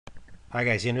Hi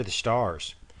guys, enter the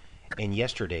stars. And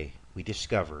yesterday we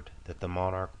discovered that the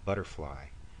monarch butterfly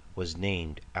was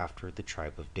named after the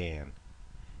tribe of Dan.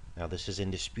 Now this is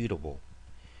indisputable.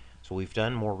 So we've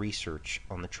done more research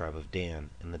on the tribe of Dan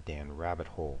and the Dan rabbit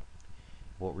hole.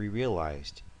 What we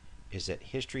realized is that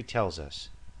history tells us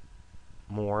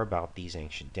more about these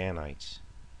ancient Danites.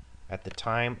 At the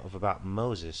time of about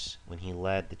Moses, when he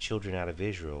led the children out of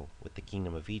Israel with the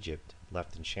kingdom of Egypt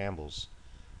left in shambles,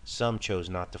 some chose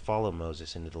not to follow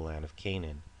Moses into the land of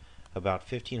Canaan.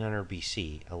 About 1500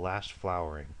 BC, a last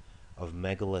flowering of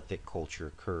megalithic culture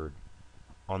occurred.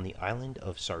 On the island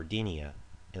of Sardinia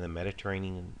in the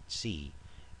Mediterranean Sea,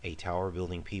 a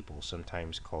tower-building people,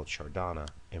 sometimes called Shardana,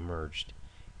 emerged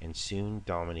and soon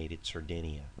dominated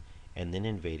Sardinia, and then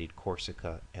invaded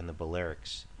Corsica and the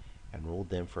Balearics and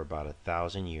ruled them for about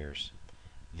 1,000 years.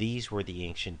 These were the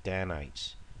ancient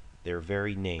Danites. Their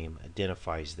very name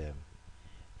identifies them.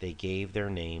 They gave their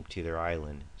name to their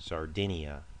island,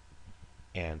 Sardinia,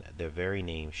 and the very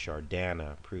name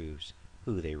Shardana proves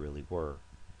who they really were.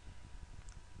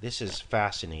 This is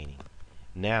fascinating.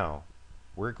 Now,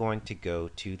 we're going to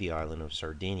go to the island of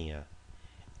Sardinia,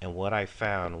 and what I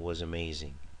found was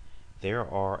amazing. There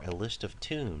are a list of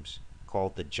tombs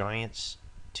called the Giants'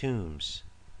 Tombs,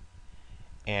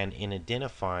 and in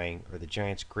identifying, or the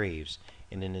Giants' Graves,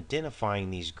 and in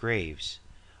identifying these graves,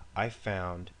 I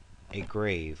found a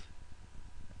grave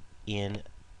in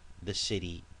the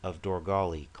city of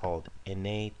Dorgali called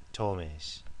Ene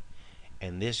Tomes,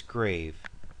 and this grave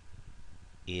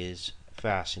is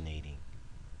fascinating.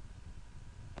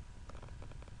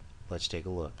 Let's take a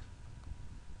look.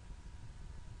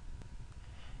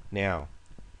 Now,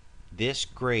 this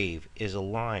grave is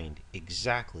aligned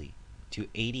exactly to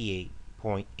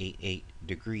 88.88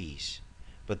 degrees,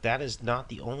 but that is not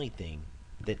the only thing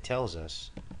that tells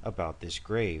us about this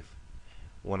grave.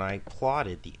 When I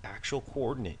plotted the actual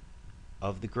coordinate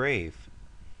of the grave,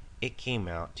 it came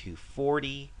out to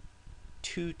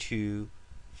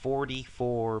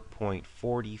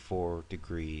 44.44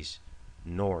 degrees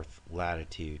north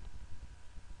latitude.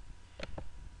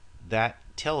 That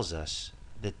tells us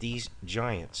that these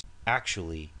giants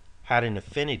actually had an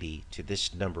affinity to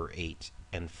this number 8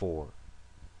 and 4.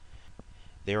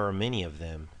 There are many of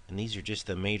them, and these are just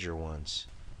the major ones.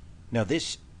 Now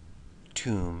this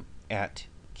tomb at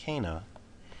Cana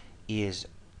is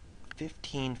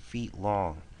 15 feet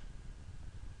long.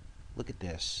 Look at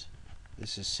this.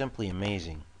 This is simply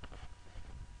amazing.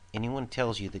 Anyone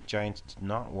tells you that giants did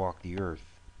not walk the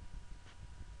earth,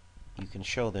 you can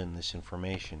show them this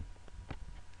information.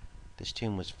 This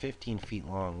tomb was 15 feet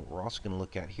long. What we're also going to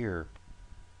look at here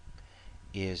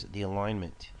is the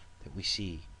alignment that we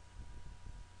see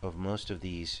of most of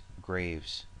these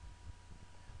graves.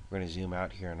 We're going to zoom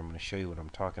out here and I'm going to show you what I'm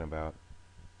talking about.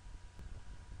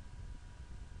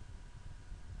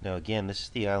 Now again, this is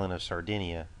the island of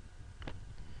Sardinia,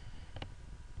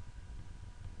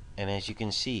 and as you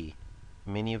can see,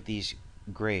 many of these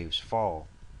graves fall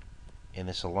in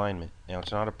this alignment. Now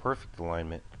it's not a perfect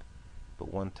alignment,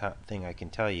 but one thing I can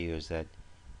tell you is that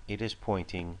it is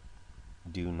pointing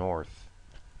due north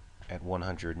at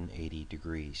 180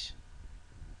 degrees.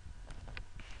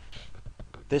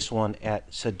 This one at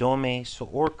Sodome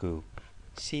Soorku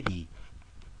City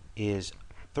is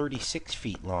 36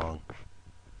 feet long,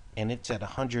 and it's at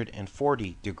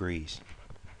 140 degrees.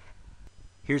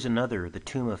 Here's another, the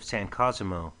tomb of San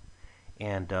Cosimo,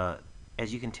 and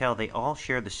as you can tell, they all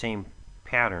share the same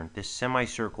pattern, this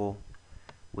semicircle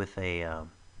with an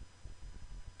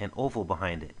oval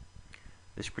behind it.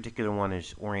 This particular one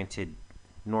is oriented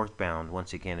northbound.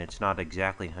 Once again, it's not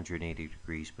exactly 180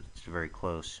 degrees, but it's very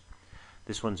close.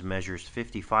 This one measures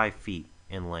 55 feet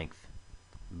in length.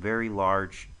 Very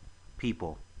large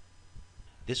people.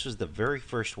 This was the very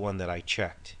first one that I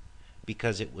checked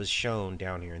because it was shown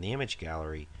down here in the image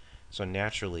gallery, so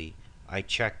naturally I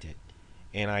checked it,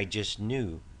 and I just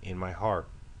knew in my heart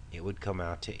it would come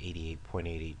out to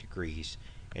 88.88 degrees,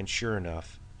 and sure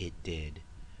enough it did.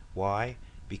 Why?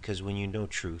 Because when you know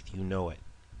truth, you know it.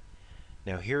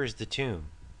 Now here is the tomb.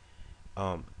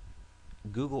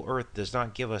 Google Earth does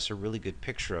not give us a really good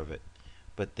picture of it,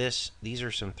 but these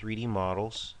are some 3D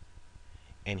models,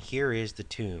 and here is the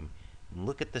tomb.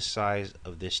 Look at the size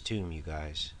of this tomb, you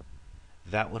guys.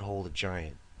 That would hold a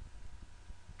giant.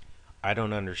 I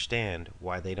don't understand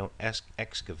why they don't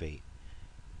excavate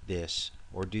this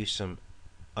or do some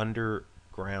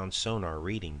underground sonar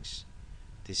readings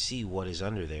to see what is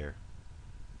under there.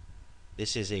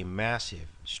 This is a massive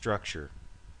structure.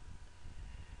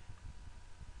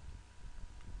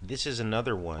 This is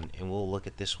another one, and we'll look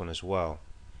at this one as well.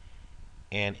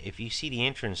 And if you see the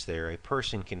entrance there, a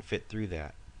person can fit through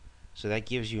that. So that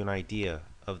gives you an idea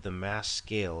of the mass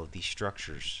scale of these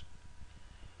structures.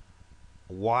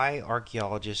 Why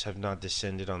archaeologists have not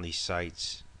descended on these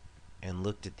sites and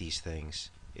looked at these things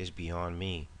is beyond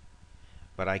me.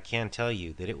 But I can tell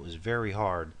you that it was very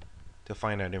hard to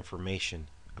find out information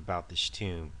about this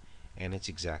tomb and its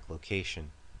exact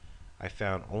location. I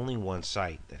found only one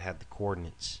site that had the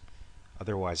coordinates.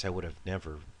 Otherwise, I would have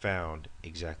never found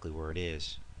exactly where it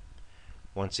is.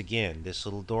 Once again, this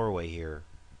little doorway here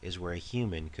is where a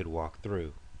human could walk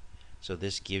through. So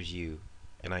this gives you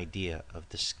an idea of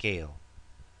the scale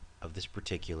of this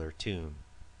particular tomb.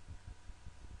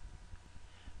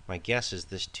 My guess is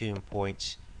this tomb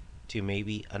points to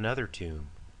maybe another tomb.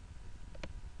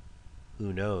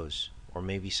 Who knows? Or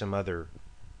maybe some other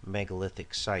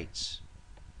megalithic sites.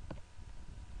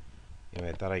 Anyway,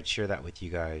 I thought I'd share that with you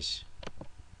guys.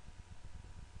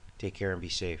 Take care and be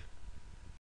safe.